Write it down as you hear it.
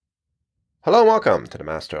Hello and welcome to the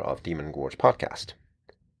Master of Demon Gorge podcast.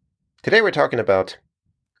 Today we're talking about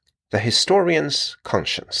the historian's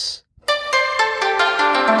conscience.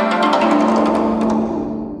 I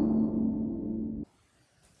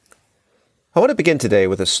want to begin today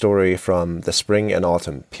with a story from the spring and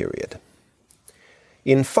autumn period.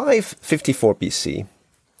 In 554 BC,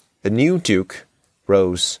 a new duke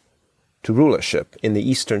rose to rulership in the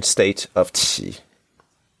eastern state of Qi.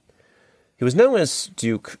 He was known as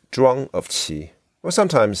Duke Zhuang of Qi, or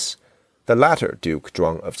sometimes the latter Duke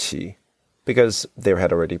Zhuang of Qi, because there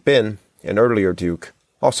had already been an earlier duke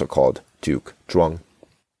also called Duke Zhuang.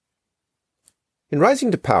 In rising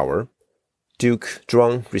to power, Duke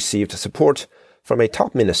Zhuang received support from a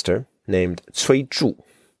top minister named Cui Zhu.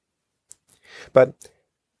 But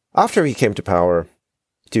after he came to power,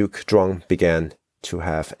 Duke Zhuang began to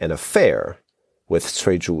have an affair with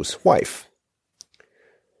Cui Zhu's wife.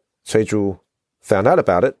 Cui Zhu found out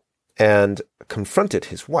about it and confronted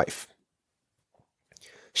his wife.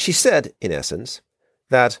 She said, in essence,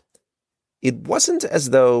 that it wasn't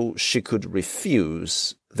as though she could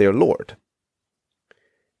refuse their lord.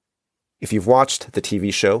 If you've watched the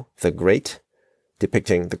TV show The Great,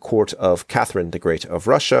 depicting the court of Catherine the Great of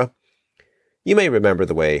Russia, you may remember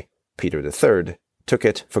the way Peter III took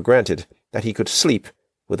it for granted that he could sleep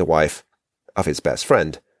with the wife of his best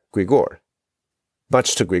friend, Grigor,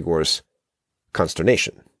 much to Grigor's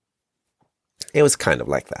consternation. It was kind of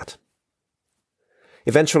like that.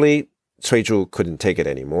 Eventually, Cui Zhu couldn't take it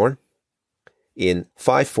anymore. In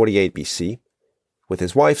 548 BC, with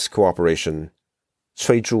his wife's cooperation,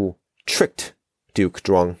 Cui Zhu tricked Duke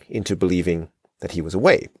Zhuang into believing that he was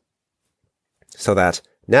away, so that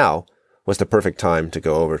now was the perfect time to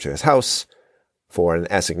go over to his house for an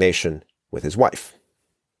assignation with his wife.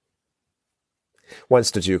 Once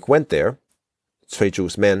the Duke went there, Cui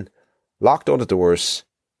Zhu's men locked all the doors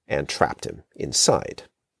and trapped him inside.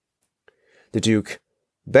 The Duke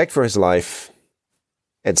begged for his life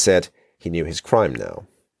and said he knew his crime now.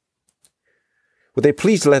 Would they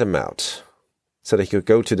please let him out so that he could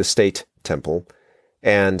go to the state temple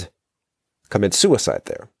and commit suicide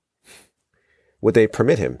there? Would they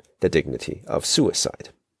permit him the dignity of suicide?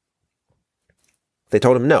 They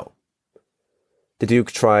told him no. The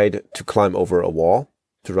Duke tried to climb over a wall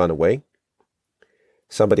to run away.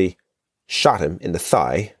 Somebody shot him in the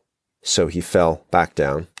thigh, so he fell back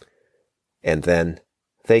down, and then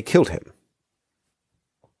they killed him.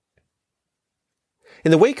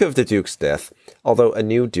 In the wake of the Duke's death, although a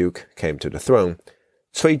new Duke came to the throne,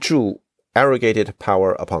 Cui Zhu arrogated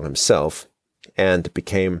power upon himself and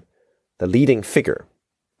became the leading figure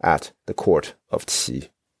at the court of Qi.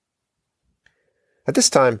 At this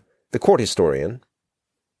time, the court historian,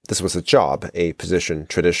 this was a job, a position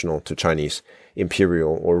traditional to Chinese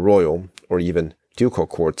imperial or royal or even ducal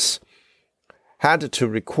courts, had to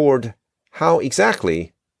record how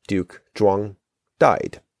exactly Duke Zhuang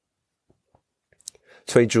died.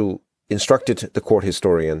 Cui Zhu instructed the court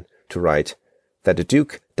historian to write that the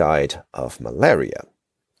Duke died of malaria.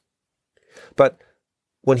 But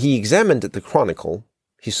when he examined the chronicle,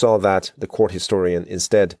 he saw that the court historian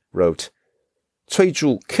instead wrote, Cui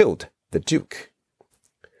Zhu killed the Duke.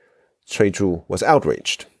 Cui Zhu was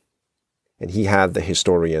outraged, and he had the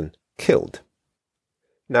historian killed.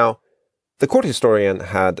 Now, the court historian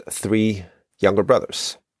had 3 younger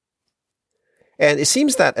brothers. And it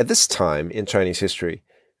seems that at this time in Chinese history,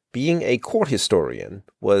 being a court historian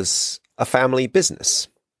was a family business.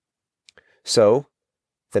 So,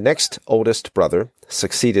 the next oldest brother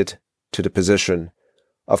succeeded to the position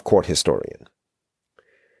of court historian.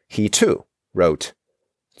 He too wrote,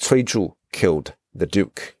 Cui Zhu killed the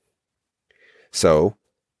Duke. So,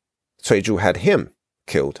 Cui Zhu had him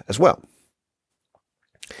killed as well.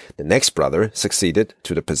 The next brother succeeded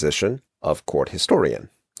to the position of court historian.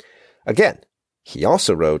 Again, he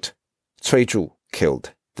also wrote, Cui Zhu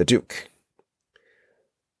killed the Duke.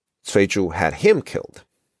 Cui Zhu had him killed.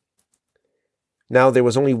 Now there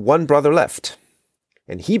was only one brother left,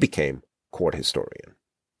 and he became court historian.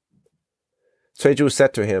 Cui Zhu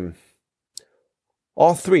said to him,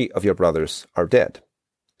 all 3 of your brothers are dead.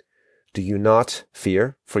 Do you not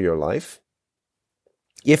fear for your life?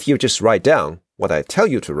 If you just write down what I tell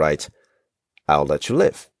you to write, I'll let you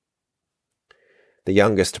live. The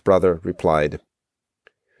youngest brother replied,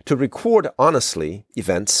 to record honestly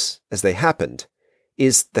events as they happened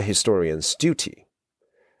is the historian's duty.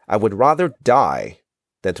 I would rather die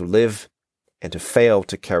than to live and to fail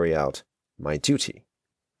to carry out my duty.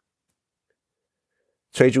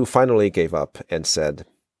 Cui Zhu finally gave up and said,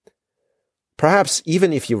 perhaps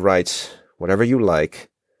even if you write whatever you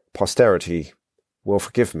like, posterity will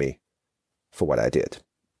forgive me for what I did.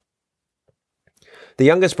 The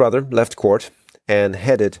youngest brother left court and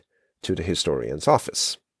headed to the historian's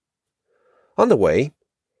office. On the way,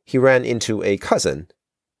 he ran into a cousin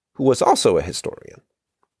who was also a historian.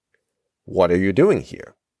 "What are you doing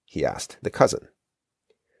here?" he asked the cousin.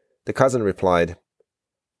 The cousin replied,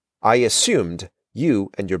 "I assumed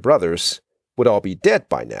you and your brothers would all be dead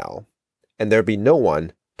by now, and there'd be no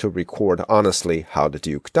one to record honestly how the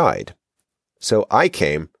Duke died. So I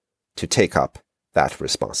came to take up that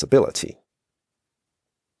responsibility."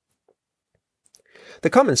 The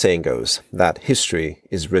common saying goes that history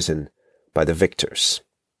is written by the victors.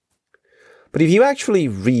 But if you actually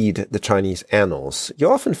read the Chinese annals, you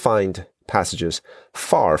often find passages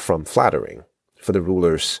far from flattering for the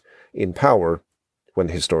rulers in power when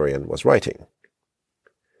the historian was writing.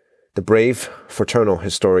 The brave, fraternal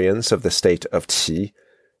historians of the state of Qi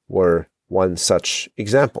were one such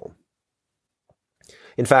example.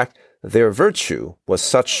 In fact, their virtue was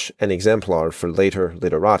such an exemplar for later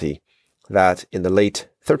literati that in the late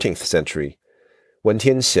 13th century, Wen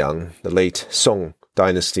Tianxiang, the late Song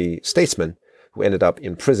dynasty statesman who ended up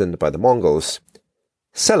imprisoned by the Mongols,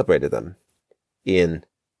 celebrated them in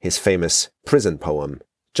his famous prison poem,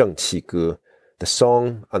 Zheng Qi Ge, the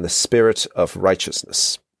Song on the Spirit of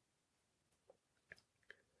Righteousness.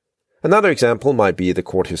 Another example might be the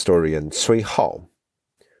court historian Cui Hao,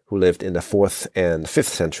 who lived in the 4th and 5th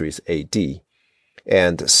centuries AD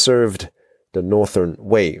and served the Northern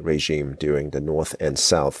Wei regime during the North and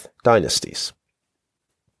South dynasties.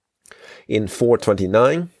 In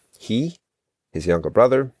 429, he, his younger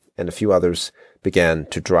brother, and a few others began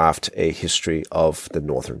to draft a history of the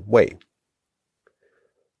Northern Wei.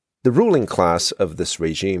 The ruling class of this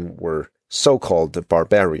regime were so-called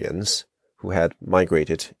barbarians who had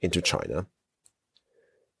migrated into China.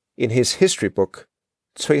 In his history book,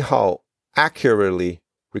 Cui Hao accurately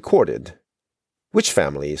recorded which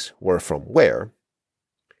families were from where.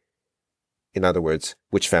 In other words,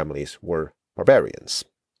 which families were barbarians.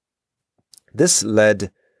 This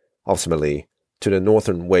led, ultimately, to the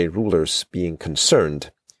Northern Wei rulers being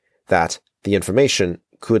concerned that the information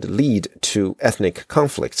could lead to ethnic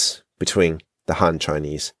conflicts between the Han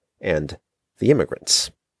Chinese and the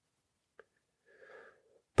immigrants.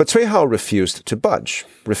 But Cui Hao refused to budge,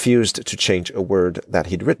 refused to change a word that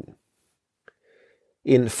he'd written.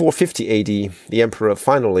 In 450 AD, the emperor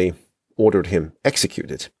finally ordered him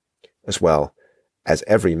executed, as well as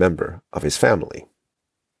every member of his family.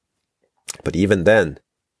 But even then,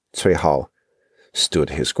 Cui Hao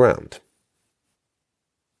stood his ground.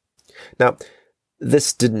 Now,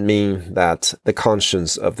 this didn't mean that the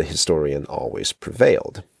conscience of the historian always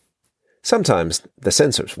prevailed. Sometimes the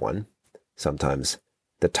censors won, sometimes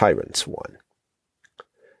the tyrants won.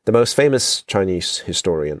 The most famous Chinese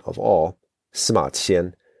historian of all, Sima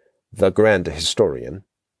Qian, the grand historian,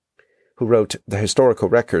 who wrote the historical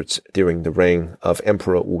records during the reign of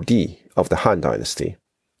Emperor Wu Di of the Han Dynasty,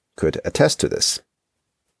 could attest to this.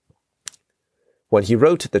 When he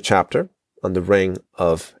wrote the chapter on the reign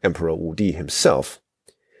of Emperor Wu Di himself,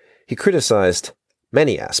 he criticized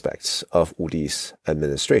many aspects of Wu Di's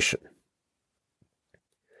administration.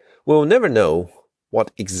 We'll never know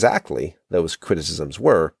what exactly those criticisms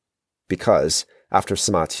were, because after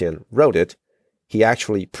Sima Qian wrote it, he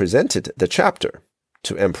actually presented the chapter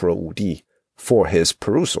to Emperor Wu Di for his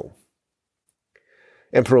perusal.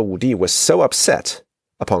 Emperor Wu Di was so upset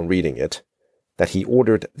upon reading it that he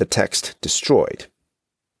ordered the text destroyed.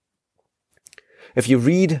 If you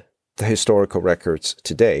read the historical records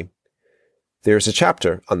today, there's a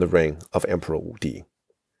chapter on the reign of Emperor Wu Di,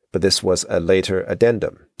 but this was a later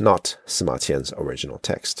addendum, not Sima Qian's original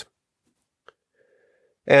text.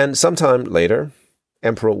 And sometime later,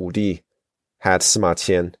 Emperor Wu Di had Sima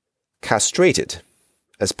Qian castrated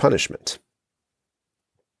as punishment.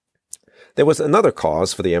 There was another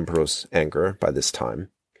cause for the emperor's anger by this time,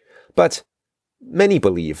 but many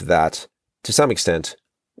believe that, to some extent,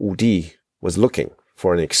 Wu Di was looking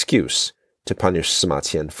for an excuse to punish Sima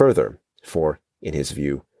Qian further for, in his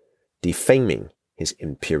view, defaming his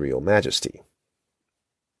imperial majesty.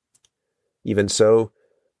 Even so,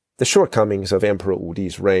 the shortcomings of Emperor Wu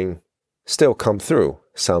Di's reign still come through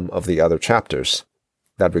some of the other chapters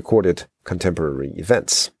that recorded contemporary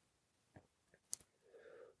events.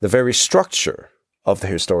 The very structure of the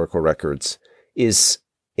historical records is,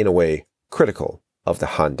 in a way, critical of the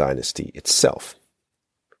Han Dynasty itself.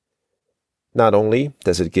 Not only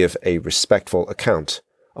does it give a respectful account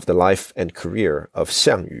of the life and career of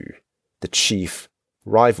Xiang Yu, the chief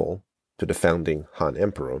rival to the founding Han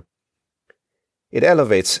Emperor, it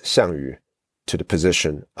elevates Xiang Yu to the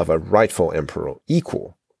position of a rightful emperor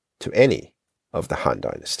equal to any of the Han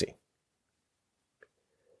Dynasty.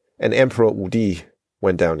 And Emperor Wu Di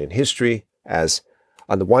went down in history as,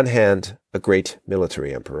 on the one hand, a great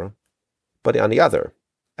military emperor, but on the other,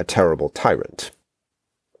 a terrible tyrant.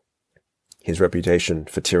 His reputation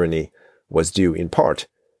for tyranny was due in part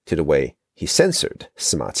to the way he censored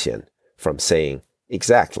Sima Qian from saying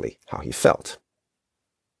exactly how he felt.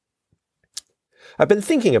 I've been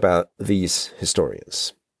thinking about these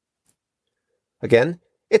historians. Again,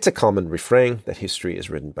 it's a common refrain that history is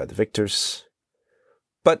written by the victors.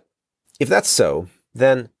 But if that's so,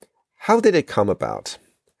 then how did it come about?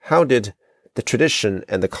 How did the tradition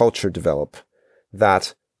and the culture develop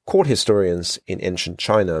that court historians in ancient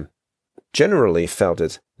China generally felt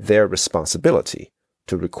it their responsibility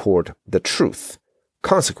to record the truth,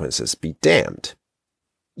 consequences be damned,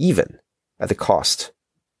 even at the cost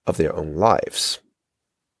of their own lives?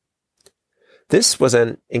 This was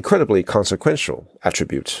an incredibly consequential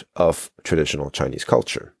attribute of traditional Chinese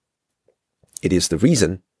culture. It is the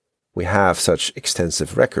reason we have such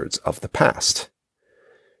extensive records of the past.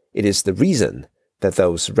 It is the reason that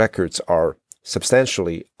those records are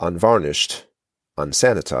substantially unvarnished,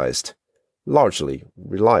 unsanitized, largely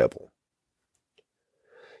reliable.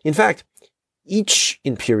 In fact, each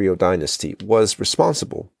imperial dynasty was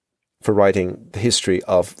responsible for writing the history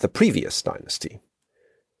of the previous dynasty,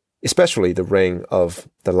 especially the reign of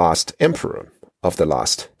the last emperor of the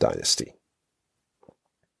last dynasty.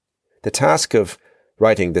 The task of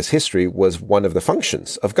writing this history was one of the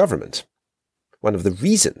functions of government, one of the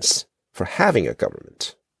reasons for having a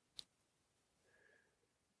government.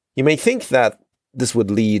 You may think that this would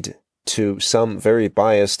lead to some very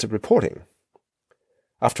biased reporting.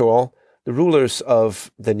 After all, the rulers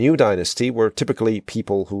of the new dynasty were typically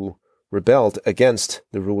people who rebelled against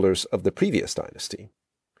the rulers of the previous dynasty,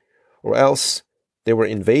 or else they were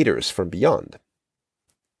invaders from beyond.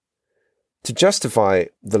 To justify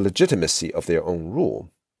the legitimacy of their own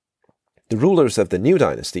rule, the rulers of the new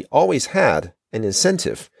dynasty always had an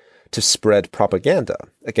incentive to spread propaganda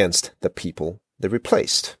against the people they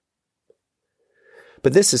replaced.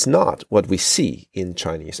 But this is not what we see in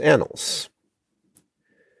Chinese annals.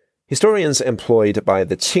 Historians employed by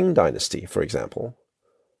the Qing dynasty, for example,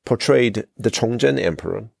 portrayed the Chongzhen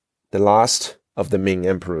emperor, the last of the Ming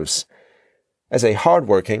emperors, as a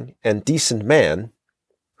hardworking and decent man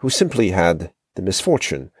who simply had the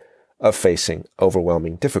misfortune of facing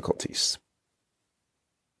overwhelming difficulties.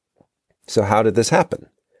 So how did this happen?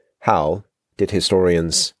 How did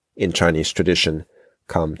historians in Chinese tradition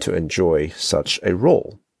come to enjoy such a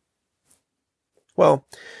role? Well,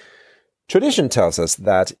 tradition tells us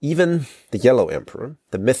that even the Yellow Emperor,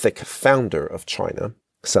 the mythic founder of China,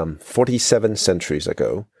 some 47 centuries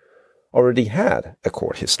ago, already had a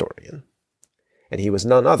court historian. And he was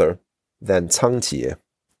none other than Cang Jie,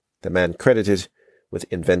 the man credited with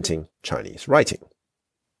inventing Chinese writing.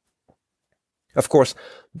 Of course,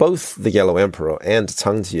 both the Yellow Emperor and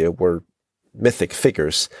Cang Jie were mythic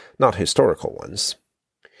figures, not historical ones.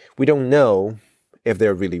 We don't know if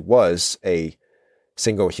there really was a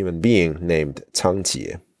single human being named Cang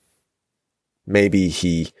Jie. Maybe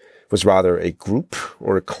he was rather a group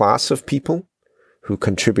or a class of people who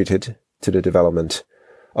contributed to the development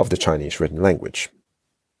of the Chinese written language.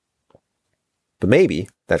 But maybe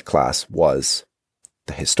that class was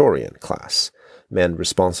the historian class, men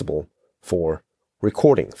responsible for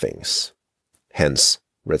recording things, hence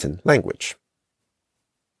written language.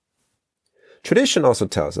 Tradition also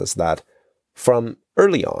tells us that from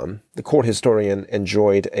early on, the court historian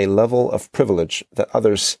enjoyed a level of privilege that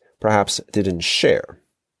others perhaps didn't share.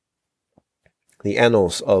 The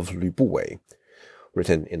Annals of Lü Buwei,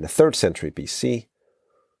 written in the 3rd century BC,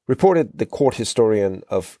 reported the court historian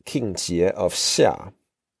of King Jie of Xia,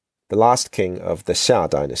 the last king of the Xia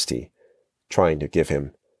dynasty, trying to give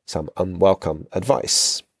him some unwelcome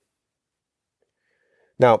advice.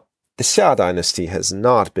 Now, the Xia dynasty has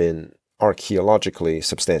not been archaeologically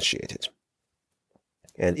substantiated.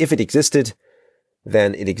 And if it existed,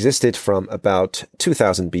 then it existed from about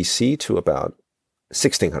 2000 BC to about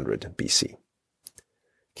 1600 BC.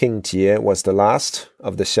 King Jie was the last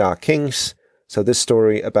of the Xia kings, so this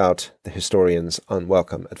story about the historian's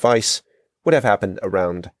unwelcome advice would have happened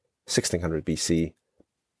around 1600 BC,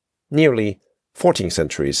 nearly 14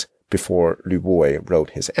 centuries before Lü Buwei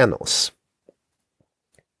wrote his annals.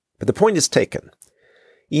 But the point is taken.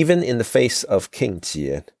 Even in the face of King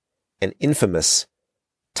Jie, an infamous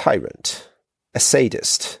tyrant, a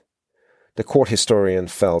sadist, the court historian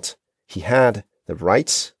felt he had the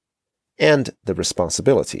right and the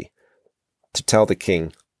responsibility to tell the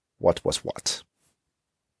king what was what.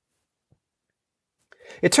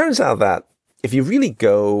 It turns out that if you really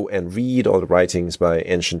go and read all the writings by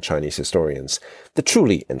ancient Chinese historians, the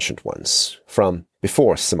truly ancient ones, from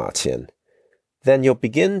before Sima Qian, then you'll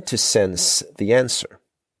begin to sense the answer.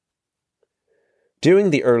 During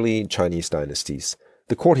the early Chinese dynasties,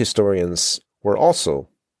 the court historians were also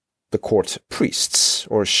the court priests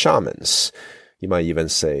or shamans. You might even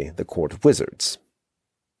say the court wizards.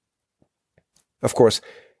 Of course,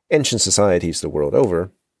 ancient societies the world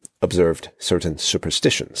over observed certain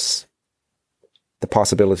superstitions. The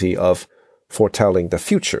possibility of foretelling the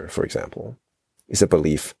future, for example, is a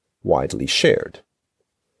belief widely shared.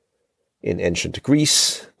 In ancient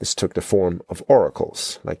Greece, this took the form of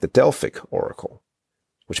oracles, like the Delphic oracle,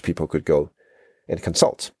 which people could go and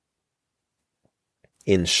consult.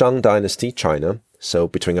 In Shang Dynasty China, so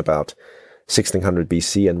between about 1600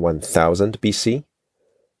 BC and 1000 BC,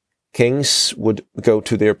 kings would go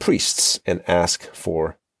to their priests and ask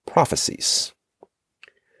for prophecies.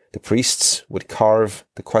 The priests would carve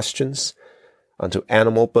the questions onto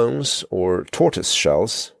animal bones or tortoise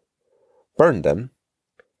shells, burn them,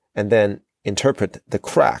 and then interpret the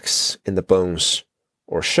cracks in the bones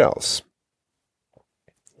or shells.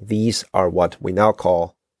 These are what we now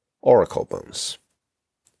call oracle bones.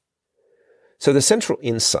 So the central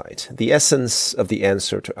insight, the essence of the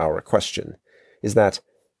answer to our question, is that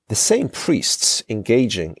the same priests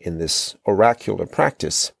engaging in this oracular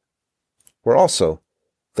practice were also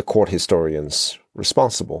the court historians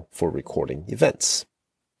responsible for recording events.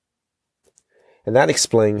 And that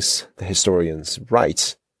explains the historian's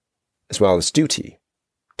right, as well as duty,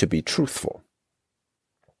 to be truthful.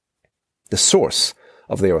 The source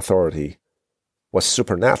of their authority was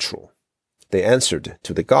supernatural. They answered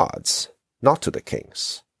to the gods, not to the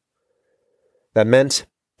kings. That meant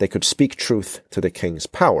they could speak truth to the king's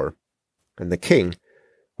power, and the king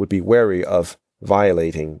would be wary of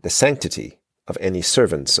violating the sanctity of any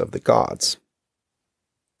servants of the gods.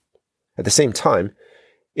 At the same time,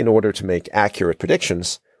 in order to make accurate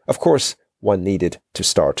predictions, of course, one needed to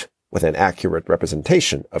start with an accurate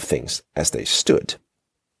representation of things as they stood.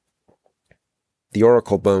 The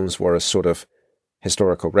oracle bones were a sort of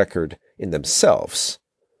historical record in themselves,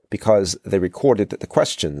 because they recorded the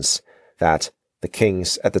questions that the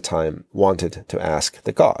kings at the time wanted to ask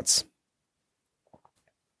the gods.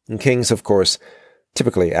 And kings, of course,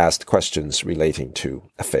 typically asked questions relating to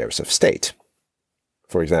affairs of state.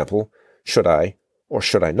 For example, should I or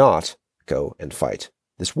should I not go and fight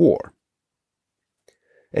this war?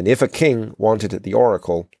 And if a king wanted the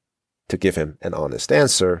oracle to give him an honest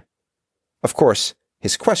answer, of course,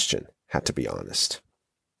 his question had to be honest.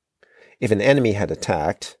 If an enemy had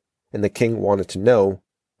attacked, and the king wanted to know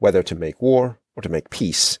whether to make war or to make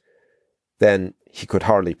peace, then he could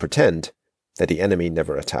hardly pretend that the enemy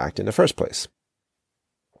never attacked in the first place.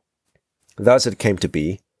 Thus it came to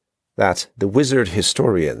be that the wizard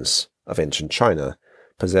historians of ancient China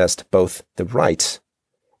possessed both the right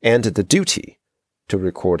and the duty to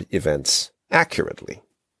record events accurately.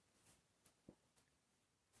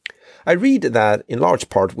 I read that in large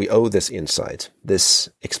part we owe this insight, this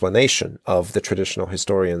explanation of the traditional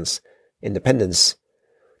historian's independence,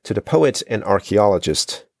 to the poet and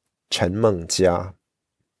archaeologist Chen Mengjia.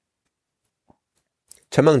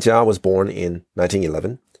 Chen Mengjia was born in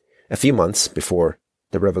 1911, a few months before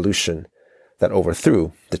the revolution that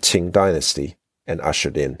overthrew the Qing dynasty and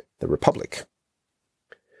ushered in the Republic.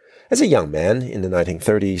 As a young man in the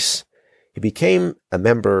 1930s, he became a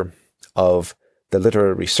member of the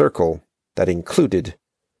literary circle that included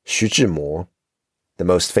Xu Zhimo, the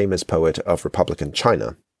most famous poet of Republican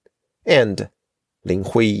China, and Lin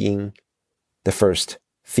Huiying, the first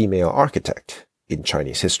female architect in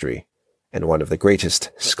Chinese history and one of the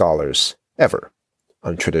greatest scholars ever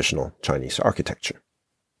on traditional Chinese architecture.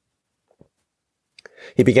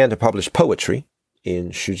 He began to publish poetry in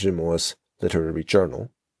Xu Zhimo's literary journal.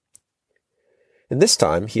 And this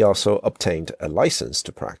time, he also obtained a license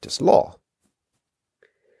to practice law.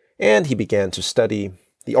 And he began to study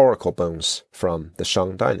the oracle bones from the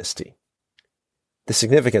Shang dynasty, the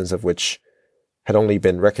significance of which had only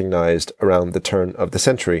been recognized around the turn of the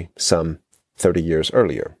century, some 30 years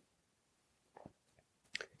earlier.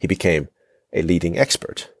 He became a leading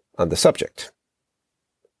expert on the subject.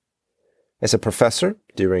 As a professor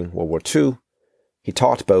during World War II, he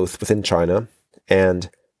taught both within China and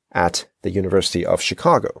at the University of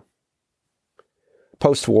Chicago.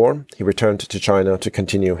 Post-war, he returned to China to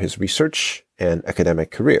continue his research and academic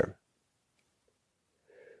career.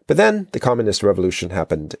 But then the Communist Revolution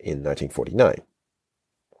happened in 1949.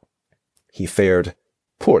 He fared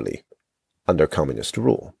poorly under communist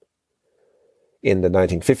rule. In the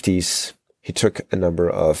 1950s, he took a number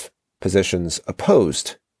of positions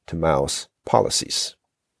opposed to Mao's policies.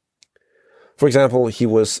 For example, he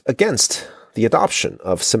was against the adoption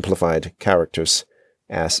of simplified characters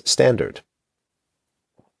as standard.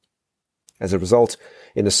 As a result,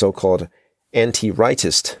 in the so-called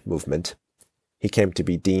anti-rightist movement, he came to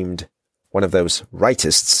be deemed one of those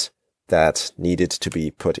rightists that needed to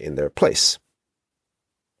be put in their place.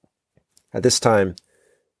 At this time,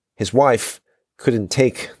 his wife couldn't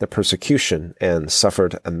take the persecution and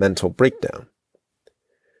suffered a mental breakdown.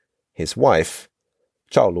 His wife,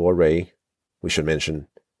 Zhao Luorui, we should mention,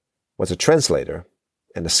 was a translator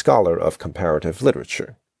and a scholar of comparative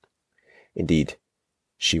literature. Indeed,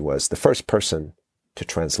 she was the first person to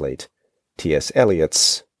translate T.S.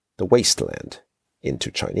 Eliot's The Waste Land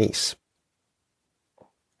into Chinese.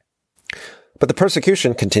 But the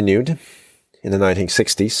persecution continued in the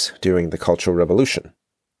 1960s during the Cultural Revolution.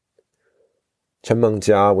 Chen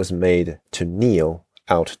Mengjia was made to kneel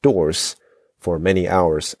outdoors for many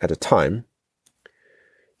hours at a time.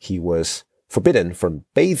 He was forbidden from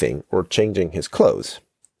bathing or changing his clothes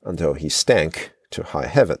until he stank to high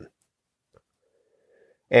heaven.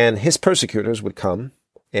 And his persecutors would come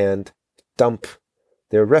and dump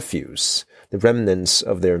their refuse, the remnants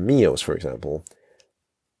of their meals, for example,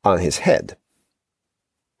 on his head.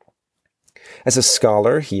 As a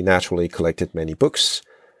scholar, he naturally collected many books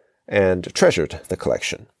and treasured the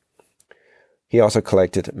collection. He also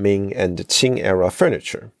collected Ming and Qing-era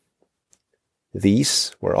furniture.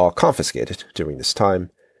 These were all confiscated during this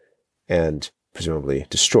time and presumably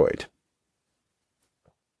destroyed.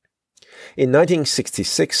 In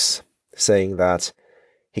 1966, saying that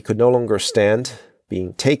he could no longer stand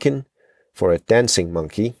being taken for a dancing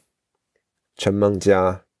monkey, Chen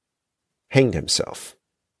Mengjia hanged himself.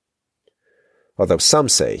 Although some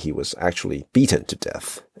say he was actually beaten to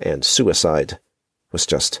death and suicide was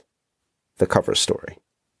just the cover story.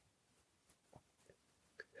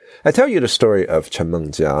 I tell you the story of Chen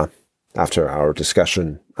Mengjia after our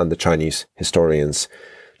discussion on the Chinese historian's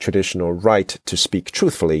traditional right to speak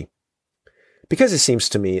truthfully, because it seems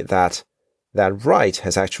to me that that right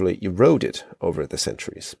has actually eroded over the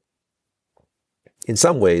centuries. In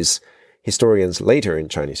some ways, historians later in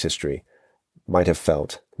Chinese history might have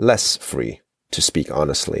felt less free to speak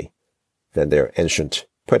honestly than their ancient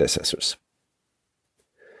predecessors.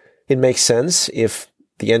 It makes sense if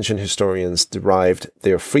the ancient historians derived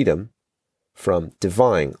their freedom from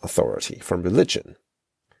divine authority, from religion.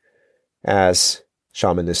 As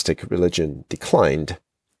shamanistic religion declined,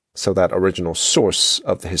 so that original source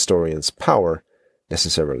of the historian's power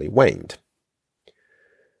necessarily waned.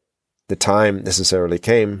 The time necessarily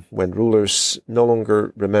came when rulers no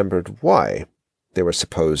longer remembered why they were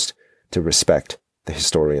supposed to respect the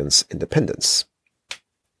historian's independence.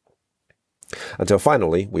 Until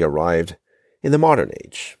finally we arrived in the modern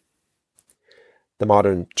age. The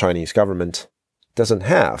modern Chinese government doesn't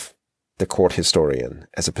have the court historian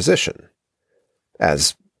as a position,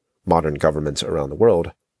 as modern governments around the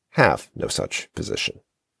world have no such position.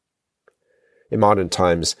 In modern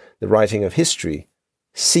times, the writing of history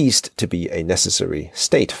ceased to be a necessary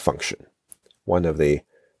state function, one of the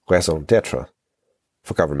raison d'etre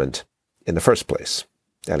for government in the first place,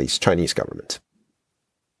 at least Chinese government.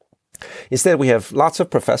 Instead, we have lots of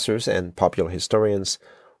professors and popular historians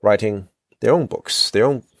writing their own books, their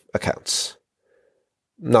own accounts,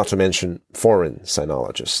 not to mention foreign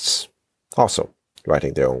sinologists, also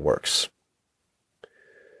writing their own works.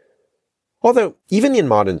 Although, even in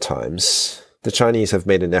modern times, the Chinese have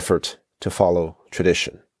made an effort to follow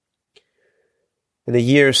tradition. In the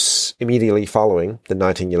years immediately following the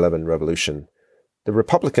 1911 revolution, the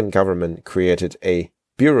Republican government created a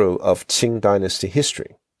Bureau of Qing Dynasty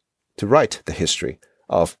History to write the history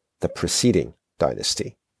of the preceding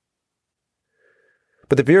dynasty.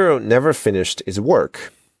 But the Bureau never finished its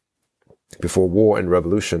work before war and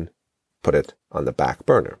revolution put it on the back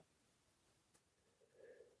burner.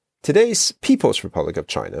 Today's People's Republic of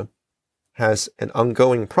China has an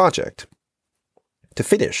ongoing project to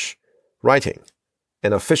finish writing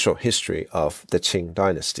an official history of the Qing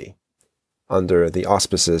dynasty under the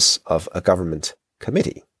auspices of a government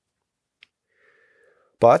committee.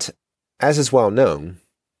 But, as is well known,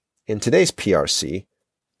 in today's PRC,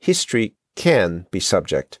 history can be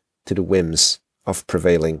subject to the whims of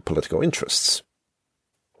prevailing political interests.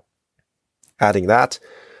 Adding that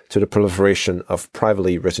to the proliferation of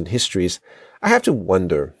privately written histories, I have to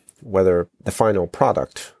wonder whether the final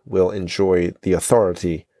product will enjoy the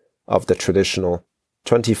authority of the traditional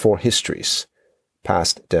 24 histories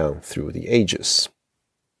passed down through the ages.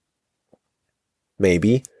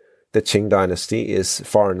 Maybe the Qing dynasty is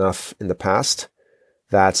far enough in the past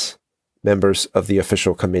that members of the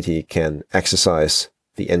official committee can exercise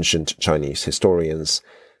the ancient Chinese historians'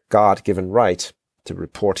 God-given right to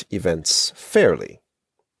report events fairly.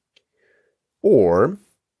 Or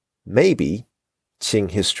maybe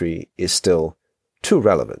Qing history is still too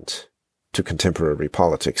relevant to contemporary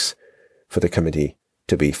politics for the committee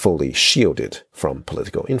to be fully shielded from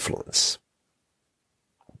political influence.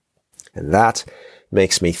 And that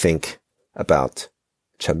makes me think about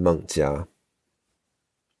Chen Mengjia.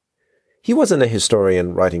 He wasn't a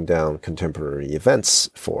historian writing down contemporary events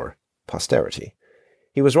for posterity.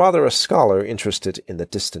 He was rather a scholar interested in the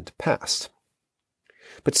distant past.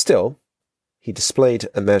 But still, he displayed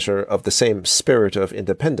a measure of the same spirit of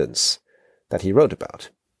independence that he wrote about.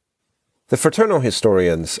 The fraternal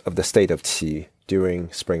historians of the state of Qi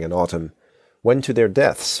during spring and autumn went to their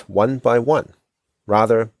deaths one by one,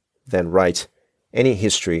 rather than write any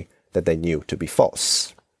history that they knew to be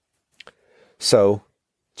false. So,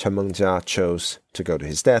 Chen Mengjia chose to go to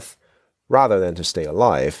his death rather than to stay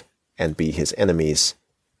alive and be his enemy's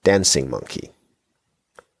dancing monkey.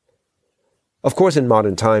 Of course, in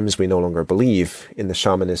modern times, we no longer believe in the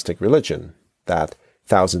shamanistic religion that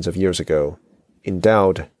thousands of years ago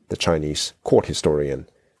endowed the Chinese court historian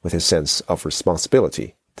with his sense of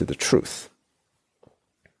responsibility to the truth.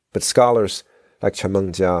 But scholars like Chen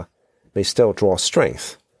Mengjia may still draw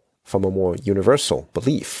strength from a more universal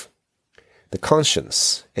belief, the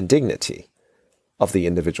conscience and dignity of the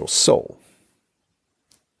individual soul.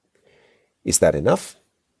 Is that enough?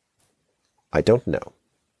 I don't know.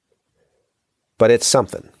 But it's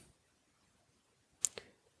something.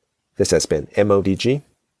 This has been MODG.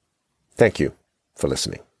 Thank you for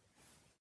listening.